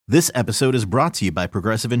This episode is brought to you by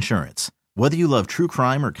Progressive Insurance. Whether you love true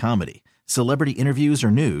crime or comedy, celebrity interviews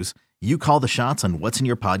or news, you call the shots on what's in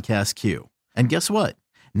your podcast queue. And guess what?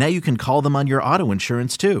 Now you can call them on your auto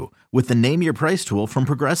insurance too with the Name Your Price tool from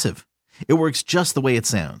Progressive. It works just the way it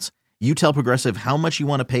sounds. You tell Progressive how much you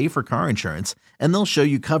want to pay for car insurance, and they'll show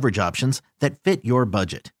you coverage options that fit your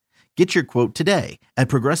budget. Get your quote today at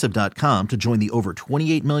Progressive.com to join the over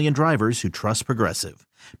 28 million drivers who trust Progressive.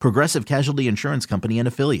 Progressive Casualty Insurance Company and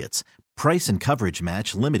Affiliates. Price and coverage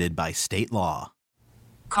match limited by state law.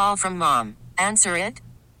 Call from mom. Answer it.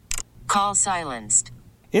 Call silenced.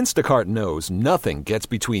 Instacart knows nothing gets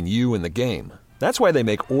between you and the game. That's why they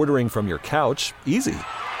make ordering from your couch easy.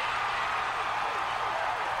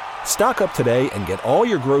 Stock up today and get all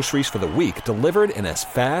your groceries for the week delivered in as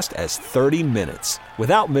fast as 30 minutes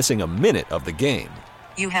without missing a minute of the game.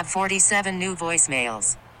 You have 47 new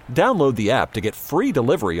voicemails. Download the app to get free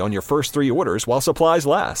delivery on your first 3 orders while supplies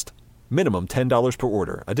last. Minimum $10 per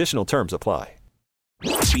order. Additional terms apply.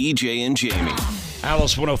 BJ and Jamie.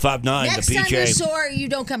 Alice 105.9, Next the PJ. time you're sore, you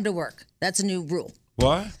don't come to work. That's a new rule.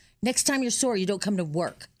 What? Next time you're sore, you don't come to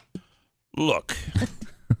work. Look,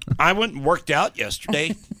 I went and worked out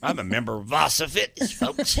yesterday. I'm a member of Vasa Fitness,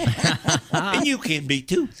 folks. And you can be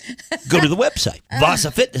too. Go to the website,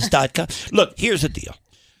 vasafitness.com. Look, here's the deal.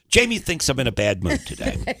 Jamie thinks I'm in a bad mood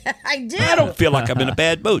today. I do. I don't feel like I'm in a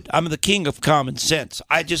bad mood. I'm the king of common sense.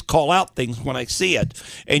 I just call out things when I see it,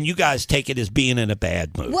 and you guys take it as being in a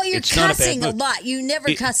bad mood. Well, you're It's not cussing a a bad mood. lot. You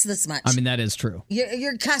never cuss this much. I mean, that is true.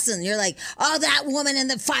 You're cussing. You're like, oh, that woman in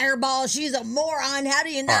the fireball, she's a moron. How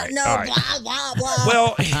do you not know? all right. Blah, blah, blah.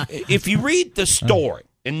 Well, if you read the story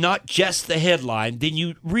and not just the headline, then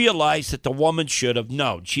you realize that the woman should have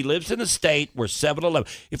known. She lives in a state where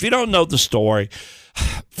 7-Eleven, if you don't know the story,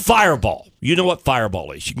 Fireball, you know what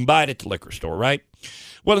Fireball is. You can buy it at the liquor store, right?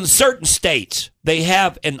 Well, in certain states, they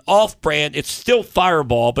have an off-brand. It's still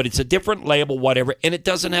Fireball, but it's a different label, whatever, and it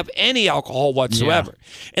doesn't have any alcohol whatsoever.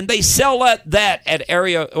 Yeah. And they sell that at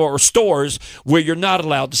area or stores where you're not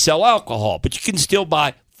allowed to sell alcohol, but you can still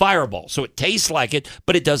buy Fireball. So it tastes like it,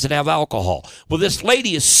 but it doesn't have alcohol. Well, this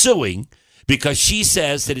lady is suing because she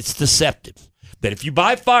says that it's deceptive, that if you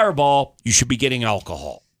buy Fireball, you should be getting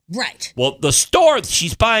alcohol. Right. Well, the store that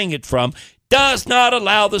she's buying it from does not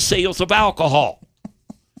allow the sales of alcohol.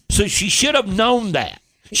 So she should have known that.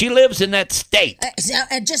 She lives in that state.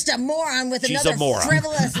 Just a moron with She's another a moron.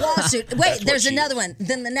 frivolous lawsuit. Wait, there's she another is. one.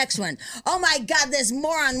 Then the next one. Oh, my God, this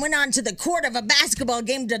moron went on to the court of a basketball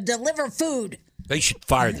game to deliver food. They should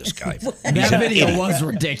fire this guy. That video was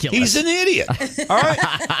ridiculous. He's an idiot. All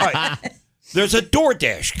right. There's a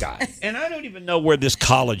DoorDash guy, and I don't even know where this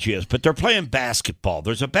college is, but they're playing basketball.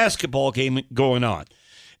 There's a basketball game going on.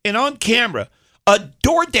 And on camera, a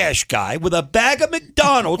DoorDash guy with a bag of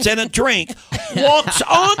McDonald's and a drink walks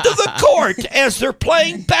onto the court as they're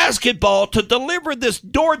playing basketball to deliver this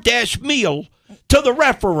DoorDash meal to the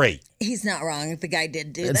referee. He's not wrong. The guy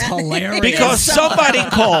did do It's that. hilarious. Because somebody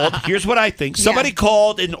called, here's what I think. Somebody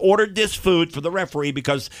called and ordered this food for the referee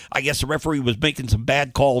because I guess the referee was making some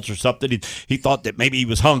bad calls or something. He thought that maybe he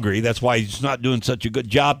was hungry. That's why he's not doing such a good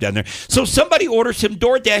job down there. So somebody orders him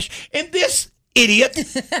DoorDash, and this idiot.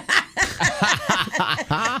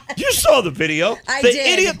 You saw the video. I the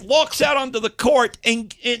did. idiot walks out onto the court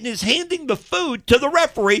and is handing the food to the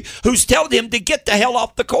referee who's telling him to get the hell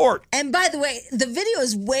off the court. And by the way, the video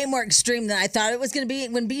is way more extreme than I thought it was going to be.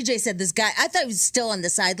 When BJ said this guy, I thought he was still on the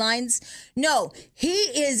sidelines. No, he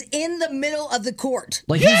is in the middle of the court.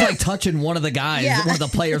 Like he's like touching one of the guys, Yeah. one of the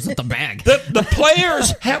players with the bag. The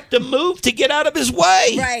players have to move to get out of his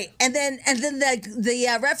way. Right. And then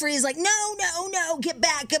the referee is like, no, get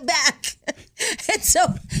back. And so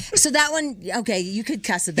that one, okay, you could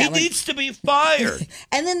cuss at that He one. needs to be fired.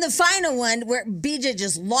 And then the final one where BJ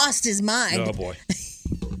just lost his mind. Oh, boy.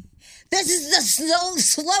 This is the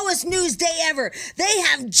slowest news day ever. They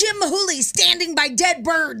have Jim Hooley standing by dead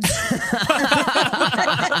birds.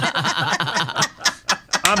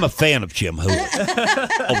 I'm a fan of Jim Hooley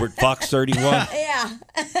over at Fox 31. Yeah.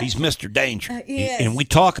 He's Mr. Danger. Yes. And we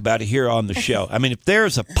talk about it here on the show. I mean, if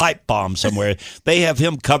there's a pipe bomb somewhere, they have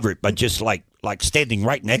him covered by just like standing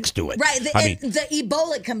right next to it. Right. I mean, The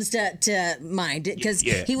Ebola comes to mind because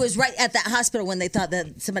Yeah. he was right at that hospital when they thought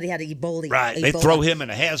that somebody had Ebola. right. They Ebola. throw him in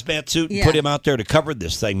a hazmat suit and Yeah. put him out there to cover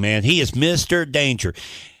this thing, man. He is Mr. Danger.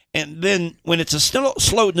 And then when it's a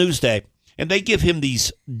slow news day, and they give him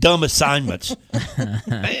these dumb assignments.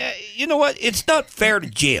 You know what? It's not fair to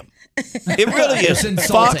Jim. It really is. It's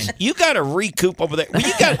insulting. Fox, you got to recoup over there.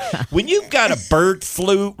 When you've got a bird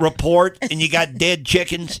flu report and you got dead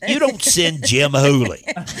chickens, you don't send Jim Hooley.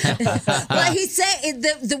 Well, he's saying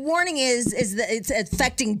the warning is that it's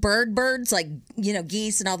affecting birds like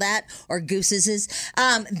geese and all that, or gooses.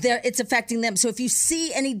 It's affecting them. So if you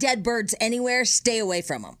see any dead birds anywhere, stay away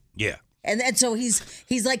from them. Yeah. And so he's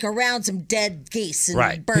like around some dead geese and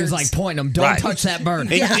Right. birds. He's like pointing them, don't touch that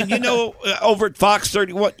bird. And over at Fox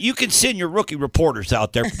 31, you can send your rookie reporters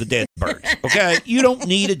out there for the dead birds. Okay? You don't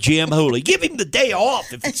need a Jim Hooley. Give him the day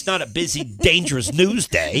off if it's not a busy, dangerous news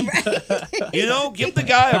day. Right. Give the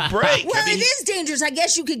guy a break. Well, it is dangerous. I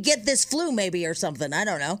guess you could get this flu maybe or something. I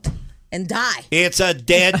don't know. And die. It's a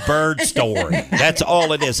dead bird story. That's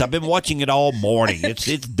all it is. I've been watching it all morning. It's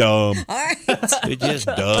dumb. All right. It's just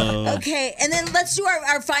dumb. Okay, and then let's do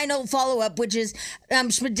our final follow-up, which is,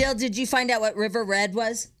 Schmidl, did you find out what River Red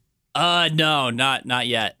was? No, not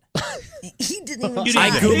yet. He didn't even I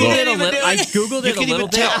googled it a little. I googled it a little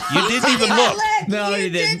bit. You didn't even look. No, you you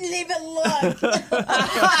didn't. even look.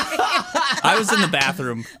 I was in the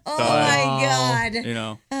bathroom. Oh my God.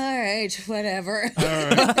 All right, whatever.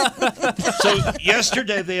 So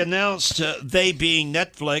yesterday they announced, they being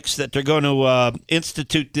Netflix, that they're going to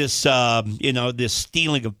institute this, this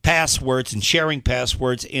stealing of passwords and sharing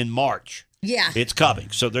passwords in March. Yeah. It's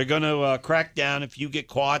coming. So they're going to crack down. If you get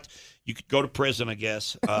caught, you could go to prison, I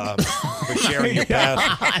guess, for sharing your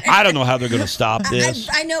password. I don't know how they're going to stop this.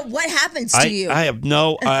 I know. What happens to you? I have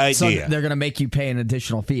no idea. So they're going to make you pay an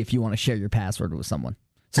additional fee if you want to share your password with someone.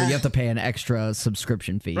 So you have to pay an extra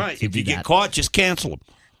subscription fee. Right. If you get caught, just cancel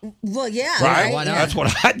them. Well, yeah. Right? Why not? That's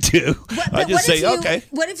what I do. I just say, okay.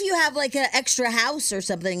 What if you have like an extra house or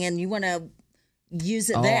something and you want to use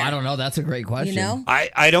it there? I don't know. That's a great question.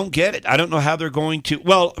 I don't get it. I don't know how they're going to.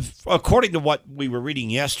 Well, according to what we were reading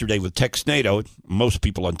yesterday with Textnado, most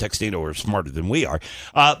people on Textnado are smarter than we are.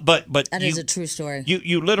 But that is a true story.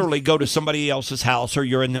 You literally go to somebody else's house, or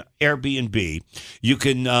you're in the Airbnb. You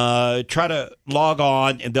can try to log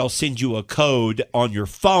on, and they'll send you a code on your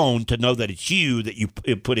phone to know that it's you that you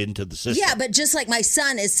put into the system. Yeah, but just like my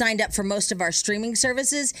son is signed up for most of our streaming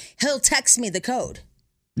services, he'll text me the code.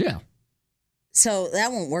 Yeah. So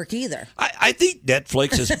that won't work either. I think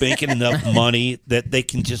Netflix is making enough money that they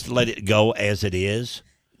can just let it go as it is.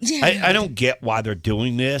 Yeah. I don't get why they're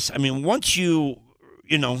doing this. I mean, once you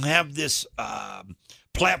have this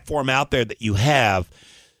platform out there that you have,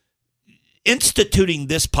 instituting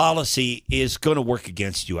this policy is going to work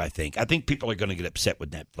against you, I think. I think people are going to get upset with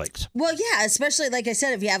Netflix. Well, yeah, especially, like I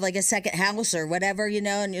said, if you have like a second house or whatever,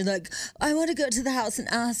 and you're like, I want to go to the house in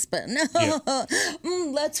Aspen. Yeah.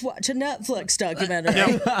 Let's watch a Netflix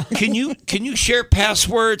documentary. Now, can you share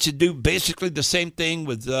passwords and do basically the same thing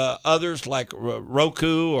with others like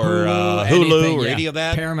Roku or Hulu or any of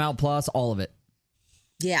that? Paramount Plus, all of it.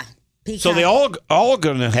 Yeah. Peacock. So they all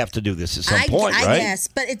going to have to do this at some point, right? I guess,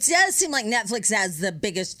 but it does seem like Netflix has the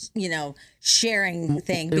biggest, sharing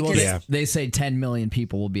thing. Because they say 10 million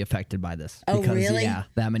people will be affected by this. Oh, because, really? Yeah,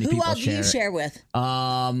 that many Who people all do you share with?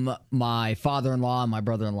 My father-in-law and my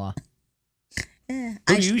brother-in-law. Who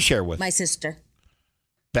do you share with? My sister.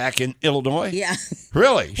 Back in Illinois? Yeah.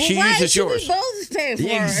 Really? Well, she why uses should yours. we both pay for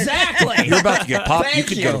it? Exactly. You're about to get popped. You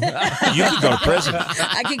could go to prison.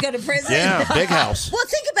 I could go to prison? Yeah, big house. Well,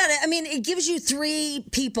 think about it. I mean, it gives you 3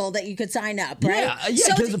 people that you could sign up, right? Yeah,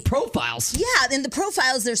 so because the profiles. Yeah, in the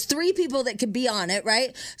profiles, there's 3 people that could be on it,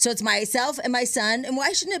 right? So it's myself and my son, and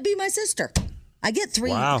why shouldn't it be my sister? I get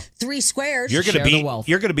 3 squares. You're going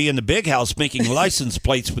to be in the big house making license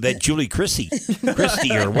plates with that Julie Christie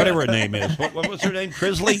or whatever her name is. What was her name?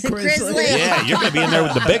 Crisley? Crisley. Yeah, you're going to be in there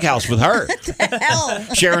with the big house with her. What the hell?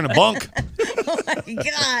 Sharing a bunk. Oh my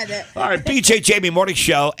God. All right, BJ Jamie Morning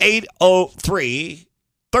Show, 8:03,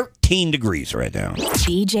 13 degrees right now.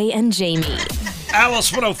 BJ and Jamie.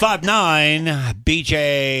 Alice 105.9,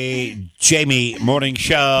 BJ Jamie Morning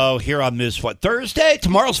Show here on this, Thursday?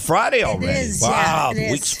 Tomorrow's Friday already. It is, wow, yeah, the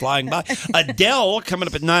it week's is. flying by. Adele coming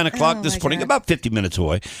up at 9 o'clock this morning, about 50 minutes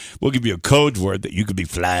away. We'll give you a code word that you could be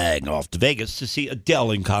flying off to Vegas to see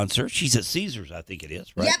Adele in concert. She's at Caesars, I think it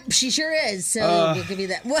is, right? Yep, she sure is. So we'll give you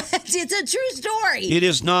that. What? It's a true story. It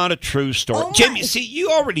is not a true story. Oh, Jamie, see,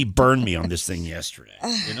 you already burned me on this thing yesterday.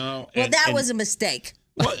 Well, that was a mistake.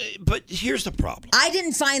 Well, but here's the problem. I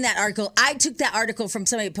didn't find that article. I took that article from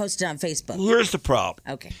somebody who posted on Facebook. Here's the problem.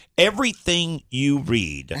 Okay. Everything you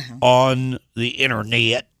read on the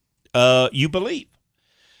internet, you believe.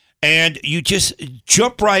 And you just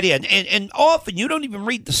jump right in. And often you don't even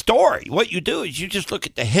read the story. What you do is you just look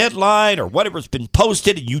at the headline or whatever's been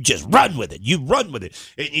posted and you just run with it. You run with it.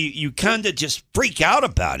 And you kind of just freak out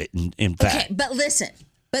about it, in fact. Okay, but listen.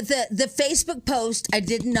 But the Facebook post I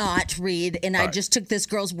did not read, and I just took this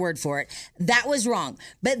girl's word for it. That was wrong.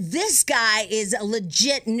 But this guy is a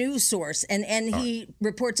legit news source, and he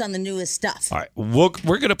reports on the newest stuff. All right,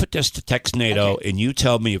 we're going to put this to Texnado, and you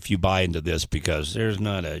tell me if you buy into this, because there's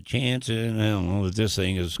not a chance that this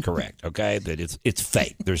thing is correct, okay? That it's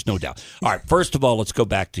fake. There's no doubt. All right, first of all, let's go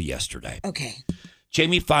back to yesterday. Okay.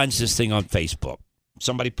 Jamie finds this thing on Facebook.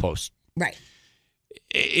 Somebody posts. Right.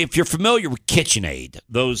 If you're familiar with KitchenAid,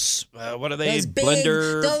 those, what are they? Those big,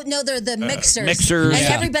 Blender? no, they're the mixers. Mixers. And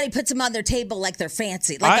Yeah. everybody puts them on their table like they're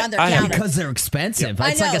fancy, like on their I have- counter. Because they're expensive.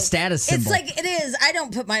 I It's like know. a status symbol. It's like it is. I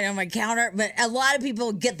don't put mine on my counter, but a lot of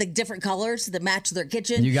people get the different colors that match their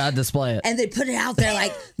kitchen. You gotta display it. And they put it out there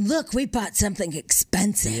like, look, we bought something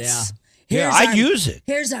expensive. Yeah. Yeah, I use it.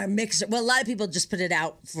 Here's our mixer. Well, a lot of people just put it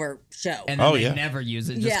out for show. And then they yeah. never use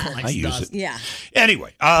it. Just Yeah. collects I use dust. it. Yeah.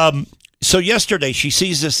 Anyway, so yesterday she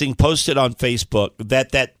sees this thing posted on Facebook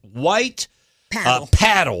that white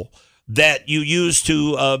paddle that you use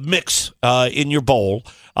to mix in your bowl,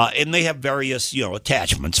 and they have various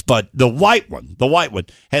attachments, but the white one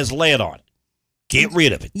has lead on it. Get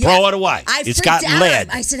rid of it. Yeah. Throw it away. It's got freaked out. lead.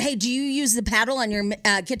 I said, hey, do you use the paddle on your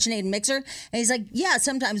KitchenAid mixer? And he's like, yeah,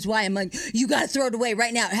 sometimes. Why? I'm like, you got to throw it away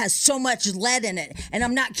right now. It has so much lead in it. And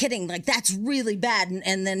I'm not kidding. Like, that's really bad.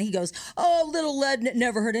 And then he goes, oh, little lead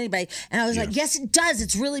never hurt anybody. And I was like, yes, it does.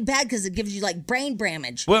 It's really bad because it gives you, like, brain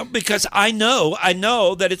damage. Well, because I know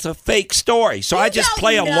that it's a fake story, so I just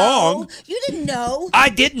play don't know. along. You didn't know. I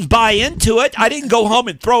didn't buy into it. I didn't go home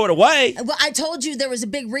and throw it away. Well, I told you there was a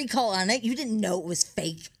big recall on it. You didn't know it was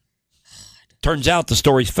fake. Turns out the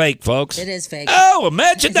story's fake, folks. It is fake. Oh,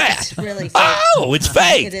 imagine that. It's really fake. Oh, it's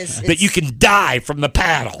fake. It is. That you can die from the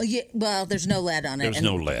paddle. Yeah, well, there's no lead on it. There's and-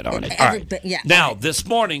 no lead on it. and All right. yeah. Now, this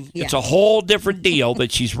morning, Yeah. it's a whole different deal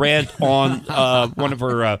that she's read on one of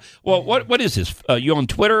her. Well, what is this? You on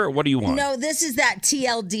Twitter or what do you want? No, this is that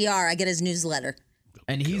TLDR. I get his newsletter.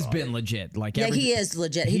 And he's been legit. Like Yeah, he is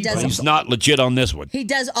legit. He does. He's not legit on this one. He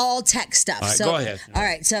does all tech stuff. All right, so, go ahead. All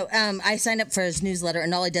right. So I signed up for his newsletter,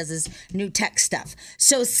 and all he does is new tech stuff.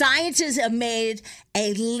 So scientists have made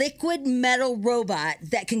a liquid metal robot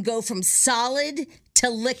that can go from solid to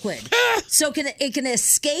liquid. So it can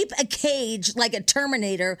escape a cage like a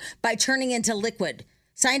Terminator by turning into liquid.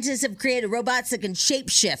 Scientists have created robots that can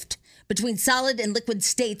shapeshift between solid and liquid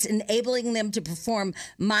states, enabling them to perform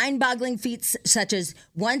mind-boggling feats such as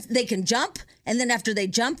once they can jump, and then after they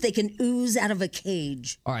jump, they can ooze out of a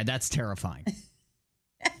cage. All right, that's terrifying.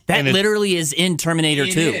 That literally is in Terminator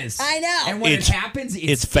 2. It is. I know. And when it happens,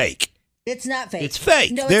 It's fake. It's not fake. It's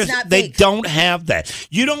fake. No, There's- it's not They fake. don't have that.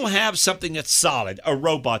 You don't have something that's solid, a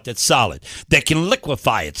robot that's solid, that can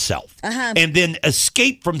liquefy itself and then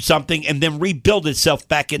escape from something and then rebuild itself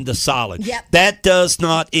back into solid. Yep. That does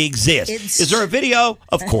not exist. It's- Is there a video?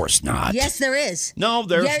 Of course not. Yes, there is. No,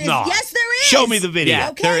 there's Yes, not. yes, there is. Show me the video. Yeah,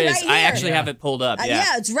 Okay, there is. right I here. actually have it pulled up.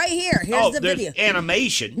 Yeah, it's right here. Here's the there's video.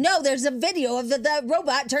 animation. No, there's a video of the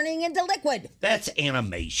robot turning into liquid. That's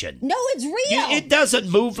animation. No, it's real. It doesn't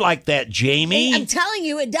move like that, Jamie. I'm telling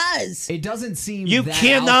you, it does. It doesn't seem You that out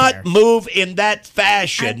cannot there. move in that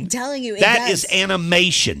fashion. I'm telling you, it That does. is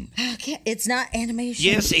animation. Okay, it's not animation.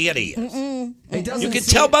 Yes, it is. It doesn't You can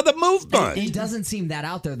seem- tell by the movement. It doesn't seem that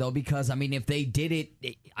out there though, because I mean, if they did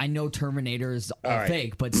it, I know Terminator is all right.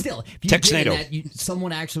 fake, but still, if you Texnado. did that,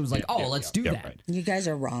 someone actually was like, "Oh, let's do that." right. You guys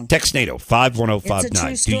are wrong. Texnado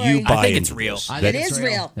 51059. It's a Do true you story. buy I think into it's real. this? I That- think It it's is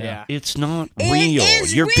real. Yeah. It's not It real.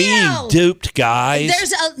 is You're real. being duped, guys.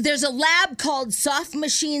 There's a lab called Soft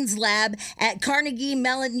Machines Lab at Carnegie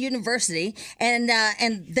Mellon University, and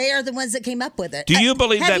they are the ones that came up with it. Do you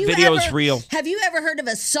believe Have that you video is ever- real? Have you ever heard of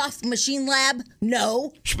a soft machine lab?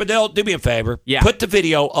 No. Spadell, do me a favor. Yeah. Put the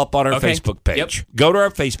video up on our Okay. Facebook page. Yep. Go to our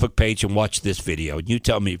Facebook page and watch this video, and you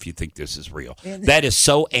tell me if you think this is real. That is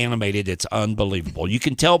so animated, it's unbelievable. You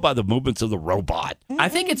can tell by the movements of the robot. I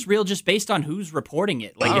think it's real just based on who's reporting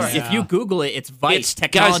it. Like, All if, right. if you Google it, it's Vice, It's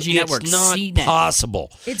Technology guys, Network, It's not CNET.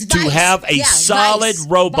 possible It's to Vice. have a Yeah, solid Vice.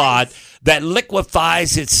 robot Vice. that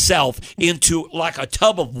liquefies itself into like a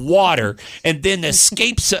tub of water and then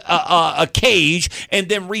escapes a cage and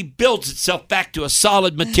then rebuilds itself back to a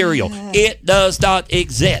solid material. It does not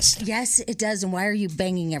exist. Yes, it does. And why are you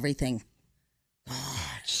banging everything?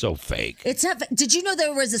 So fake. It's not. Did you know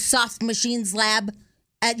there was a soft machines lab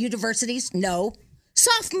at universities? No.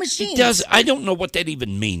 Soft machines. It does. I don't know what that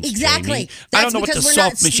even means. Exactly. Jamie. I don't That's know what the because we're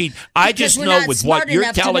soft not- machine. I because just we're know not with what smart you're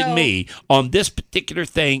enough to telling know. me on this particular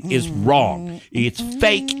thing is wrong. It's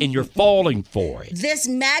fake, and you're falling for it. This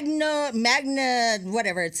magna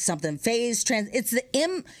whatever, it's something phase trans.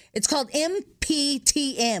 It's called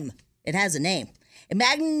MPTM. It has a name.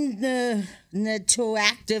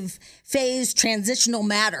 magnetoactive phase transitional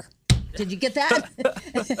matter. Did you get that?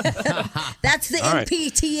 That's the All right.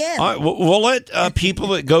 MPTM. All right, we'll let people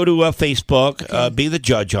that go to Facebook be the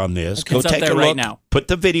judge on this. Go It's up take there a right look. now. Put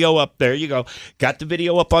the video up. There you go. Got the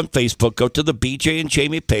video up on Facebook. Go to the BJ and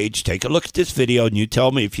Jamie page. Take a look at this video, and you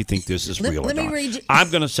tell me if you think this is real or let me not. read you- I'm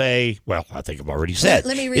going to say, well, I think I've already said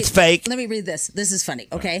Let me read, it's fake. Let me read this. This is funny,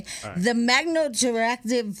 okay? The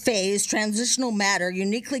magnetoactive phase transitional matter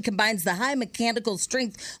uniquely combines the high mechanical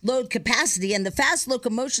strength load capacity and the fast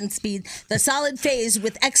locomotion speed, the solid phase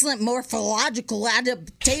with excellent morphological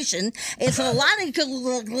adaptation,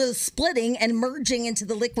 ethological splitting and merging into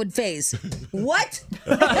the liquid phase. What?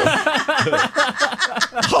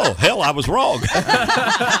 Oh, hell, I was wrong.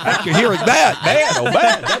 After hearing that, man, oh,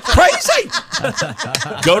 man, that's crazy.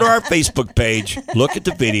 Go to our Facebook page, look at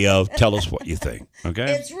the video, tell us what you think,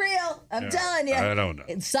 okay? It's real. I'm telling you. I don't know.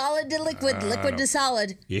 It's solid to liquid, liquid to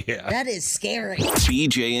solid. Yeah. That is scary.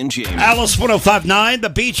 BJ and Jamie. Alice 1059, the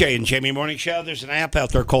BJ and Jamie Morning Show. There's an app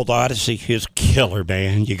out there called Odyssey. It's killer,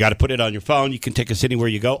 man. You got to put it on your phone. You can take us anywhere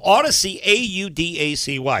you go. Odyssey,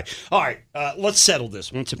 Audacy. All right, let's settle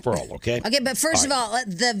this once and for all, okay? Okay, but first of all,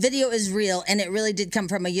 the video is real, and it really did come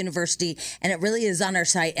from a university, and it really is on our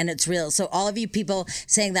site, and it's real. So all of you people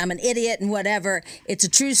saying that I'm an idiot and whatever, it's a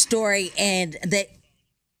true story, and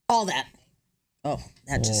all that. Oh,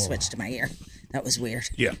 that just switched to my ear. That was weird.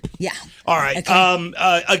 Yeah. Yeah. All right.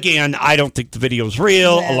 Okay. Again, I don't think the video is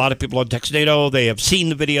real. Yeah. A lot of people on Textado, they have seen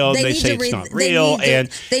the video. They need say to it's read- not they real. need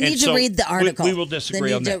to- they and need to so read the article. We will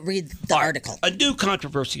disagree They on need that. to read the All right. article. A new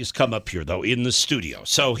controversy has come up here, though, in the studio.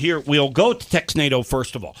 So here, we'll go to Texnado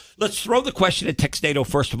first of all. Let's throw the question at Texnado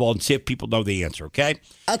first of all and see if people know the answer, okay?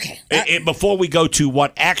 Okay. Before we go to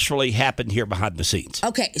what actually happened here behind the scenes.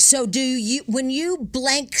 Okay, so when you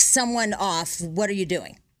blank someone off, what are you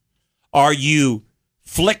doing? Are you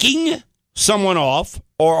flicking someone off,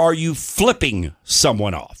 or are you flipping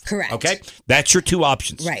someone off? Correct. Okay? That's your two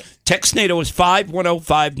options. Right. Textnado is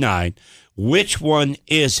 51059. Which one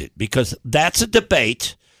is it? Because that's a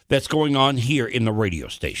debate that's going on here in the radio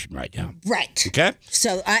station right now. Right. Okay?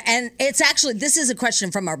 So, and it's actually, this is a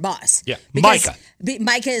question from our boss. Yeah. Because Micah.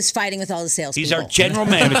 Micah is fighting with all the salespeople. He's our general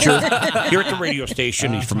manager here at the radio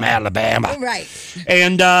station. He's from Alabama. Right.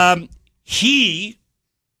 And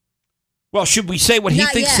well, should we say what he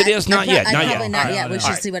Not thinks yet. it is? Not yet. Probably Not yet. not All right. yet. We All should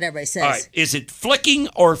right. see what everybody says. All right. Is it flicking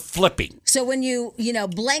or flipping? So when you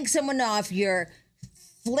blank someone off, you're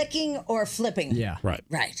flicking or flipping. Yeah. Right.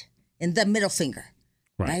 Right. In the middle finger.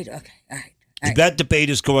 Right. Okay. All right. That debate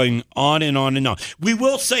is going on and on and on. We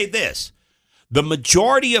will say this. The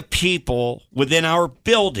majority of people within our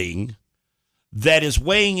building that is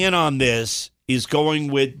weighing in on this is going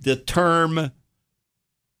with the term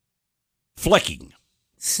flicking.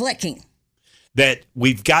 Flicking. That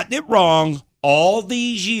we've gotten it wrong all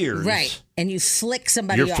these years. Right. And you flick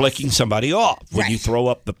somebody You're off. flicking somebody off when you Right. throw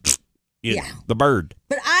up the bird.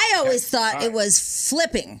 But I always thought it was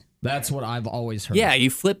flipping. That's what I've always heard. Yeah, you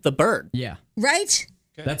flip the bird. Yeah. Right?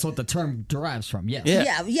 That's what the term derives from. Yes.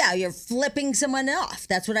 Yeah, you're flipping someone off.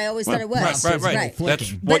 That's what I always thought it was. Right. That's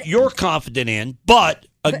what you're confident in. But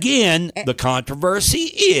again, the controversy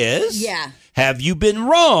is have you been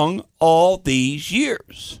wrong all these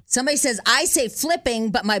years? Somebody says, I say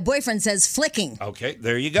flipping, but my boyfriend says flicking. Okay,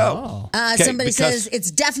 there you go. Somebody says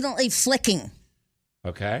it's definitely flicking.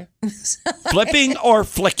 Okay. Flipping or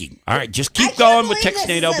flicking? All right, just keep going with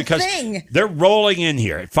Textnado because they're rolling in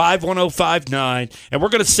here at 51059, and we're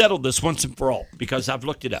going to settle this once and for all because I've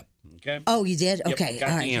looked it up. Okay. Oh, you did? Yep, Okay. got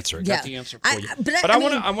all the right. answer. Yeah. Got the answer for you. But I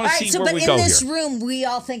want to see where we go But in this here. room, we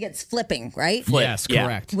all think it's flipping, right? Yes,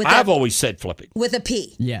 correct. I've always said flipping. With a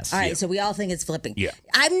P. Yes. All right, so we all think it's flipping. Yeah.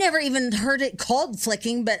 I've never even heard it called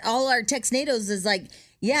flicking, but all our Texnados is like,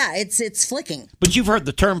 yeah, it's flicking. But you've heard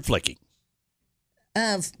the term flicking.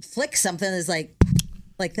 Flick something is like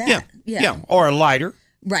that. Yeah. Or a lighter.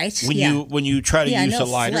 Right. When you try to use no, a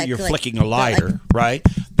lighter, flick, you're like- flicking a lighter, right?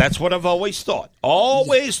 That's what I've always thought.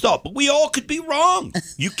 Always thought. But we all could be wrong.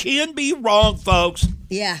 You can be wrong, folks.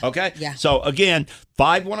 Yeah. Okay? Yeah. So, again,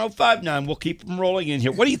 51059, we'll keep them rolling in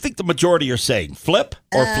here. What do you think the majority are saying? Flip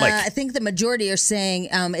or flick? I think the majority are saying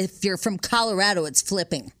if you're from Colorado, it's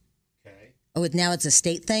flipping. Okay. Oh, now it's a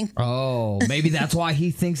state thing? Oh, maybe that's why he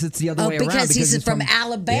thinks it's the other way around. Because he's from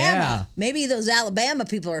Alabama. Yeah. Maybe those Alabama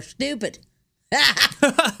people are stupid.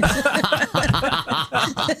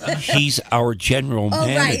 He's our general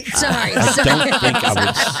manager. Right. Sorry. I don't think I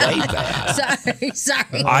would say that.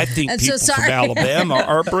 Sorry. I think I'm people so sorry. from Alabama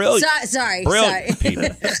are brilliant. Sorry. Brilliant people.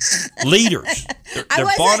 Leaders. They're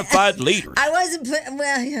bona fide leaders. I wasn't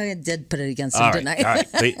I did put it against him, All didn't I? right.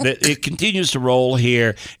 It continues to roll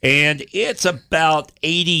here, and it's about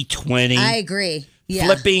 80-20. I agree. Yeah.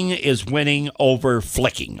 Flipping is winning over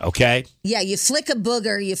flicking, okay? Yeah, you flick a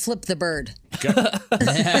booger, you flip the bird. The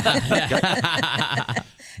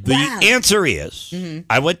answer is,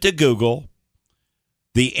 I went to Google.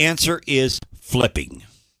 The answer is flipping.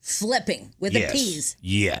 Flipping with the P's.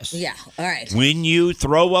 Yes. Yeah, all right. When you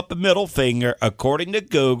throw up a middle finger, according to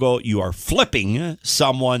Google, you are flipping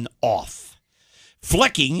someone off.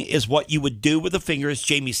 Flicking is what you would do with a finger, as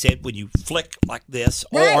Jamie said, when you flick like this,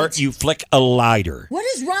 or you flick a lighter. What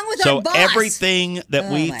is wrong with So our boss? everything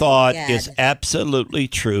that we my thought God. is absolutely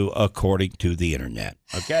true according to the internet.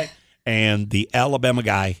 Okay? And the Alabama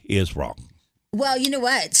guy is wrong. Well, you know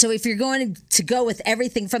what? So if you're going to go with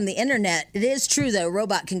everything from the internet, it is true, though, a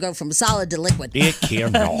robot can go from solid to liquid. It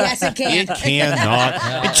cannot. Yes, it can. It cannot.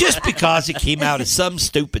 And just because it came out of some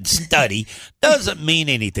stupid study doesn't mean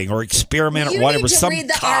anything, or experiment or You whatever. need to Some read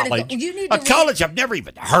the college. article. You need to a college I've never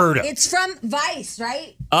even heard of. It's from Vice,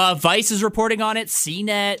 right? Vice is reporting on it.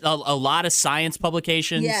 CNET, a lot of science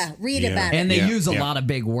publications. Yeah, read about it. And they use a lot of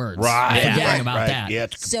big words. Right. Forgetting about right. that. Yeah,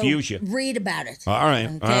 to So confuse you. read about it. All right.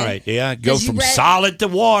 Okay? All right. Yeah. Go 'Cause you from read- solid to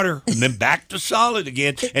water and then back to solid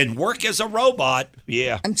again and work as a robot.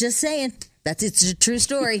 Yeah. I'm just saying. It's a true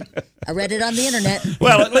story. I read it on the internet.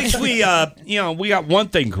 Well, at least we got one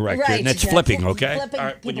thing correct here, and Right, that's yeah, flipping, flip- okay? flipping All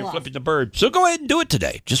right, when people you're off. flipping the bird. So go ahead and do it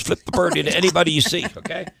today. Just flip the bird into anybody you see,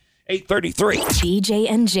 okay? 8:33. BJ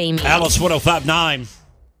and Jamie. Alice 105.9.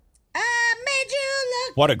 I made you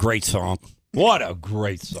look. What a great song. What a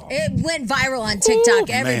great song. It went viral on TikTok.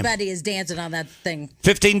 Ooh, man. Everybody is dancing on that thing.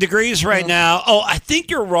 15 degrees right now. Oh, I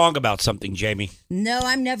think you're wrong about something, Jamie. No,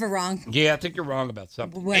 I'm never wrong. Yeah, I think you're wrong about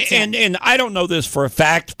something. What's And I don't know this for a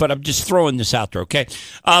fact, but I'm just throwing this out there, okay?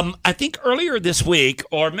 I think earlier this week,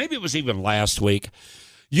 or maybe it was even last week,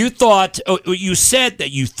 you said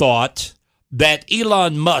that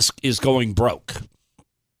Elon Musk is going broke.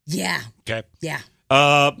 Yeah. Okay. Yeah.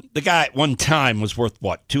 The guy at one time was worth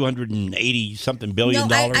what, $280-something billion?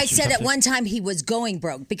 No, I or said at something? one time he was going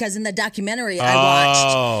broke because in the documentary I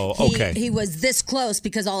watched, okay. he was this close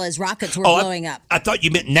because all his rockets were blowing up. I thought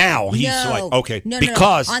you meant now. He's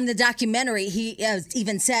because on the documentary he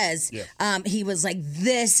even says he was like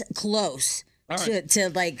this close to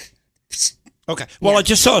like. Okay. Well, I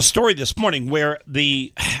just saw a story this morning where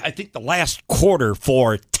I think the last quarter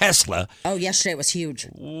for Tesla. Oh, yesterday was huge.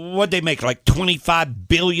 What'd they make? Like $25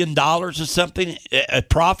 billion or something? A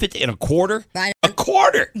profit in a quarter? A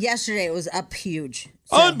quarter. Yesterday it was up huge.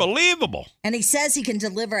 Unbelievable. And he says he can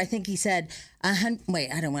deliver, I think he said, wait,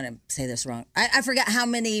 I don't want to say this wrong. I forgot how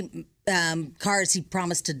many cars he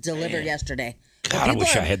promised to deliver yesterday. God, I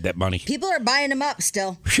wish I had that money. People are buying them up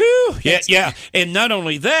still. Whew. Yeah. And not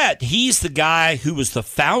only that, he's the guy who was the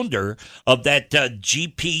founder of that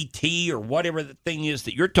GPT or whatever the thing is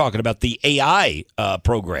that you're talking about, the AI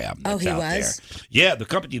program. Oh, that's he out was? there. Yeah, the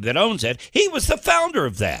company that owns it. He was the founder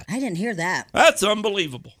of that. I didn't hear that. That's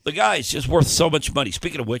unbelievable. The guy's just worth so much money.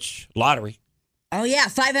 Speaking of which, lottery. Oh, yeah,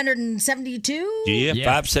 572? Yeah,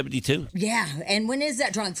 572. Yeah, and when is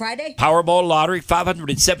that drawing? Friday? Powerball lottery,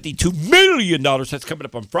 $572 million. That's coming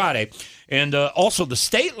up on Friday. And also the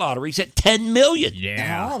state lottery's at $10 million.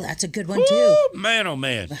 Oh, that's a good one, too. Man, oh,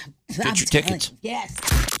 man. Get I'm your telling tickets. you, yes.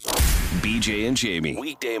 BJ and Jamie.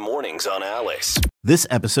 Weekday mornings on Alice. This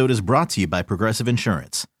episode is brought to you by Progressive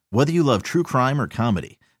Insurance. Whether you love true crime or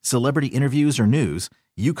comedy, celebrity interviews or news,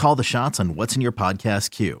 you call the shots on what's in your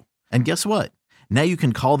podcast queue. And guess what? Now you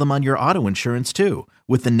can call them on your auto insurance too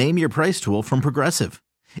with the Name Your Price tool from Progressive.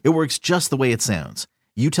 It works just the way it sounds.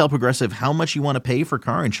 You tell Progressive how much you want to pay for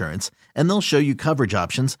car insurance, and they'll show you coverage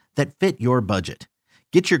options that fit your budget.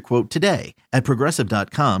 Get your quote today at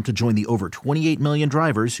Progressive.com to join the over 28 million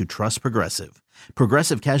drivers who trust Progressive.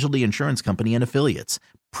 Progressive Casualty Insurance Company and Affiliates.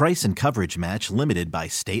 Price and coverage match limited by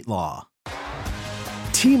state law.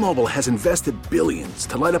 T-Mobile has invested billions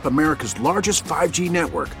to light up America's largest 5G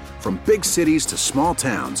network, from big cities to small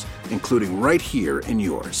towns, including right here in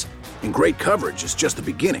yours. And great coverage is just the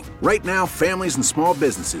beginning. Right now, families and small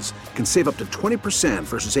businesses can save up to 20%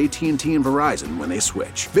 versus AT&T and Verizon when they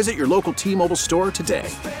switch. Visit your local T-Mobile store today.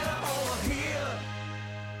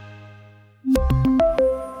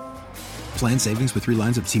 Plan savings with 3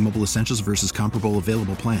 lines of T-Mobile Essentials versus comparable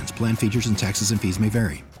available plans. Plan features and taxes and fees may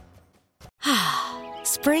vary.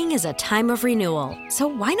 Spring is a time of renewal, so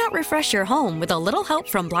why not refresh your home with a little help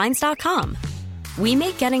from Blinds.com? We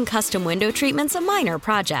make getting custom window treatments a minor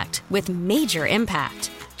project with major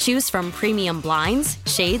impact. Choose from premium blinds,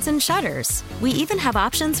 shades, and shutters. We even have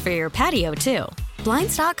options for your patio, too.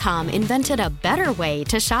 Blinds.com invented a better way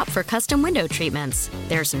to shop for custom window treatments.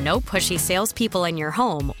 There's no pushy salespeople in your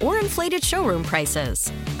home or inflated showroom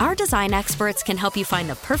prices. Our design experts can help you find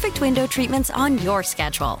the perfect window treatments on your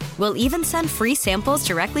schedule. We'll even send free samples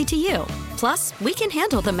directly to you. Plus, we can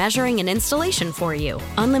handle the measuring and installation for you.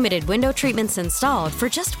 Unlimited window treatments installed for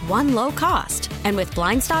just one low cost. And with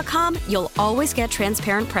Blinds.com, you'll always get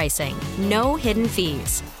transparent pricing. No hidden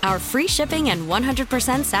fees. Our free shipping and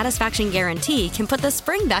 100% satisfaction guarantee can put the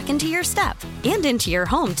spring back into your step and into your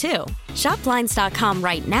home, too. Shop Blinds.com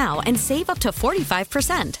right now and save up to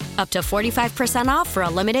 45%. Up to 45% off for a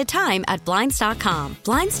limited time at Blinds.com.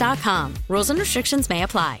 Blinds.com. Rules and restrictions may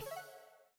apply.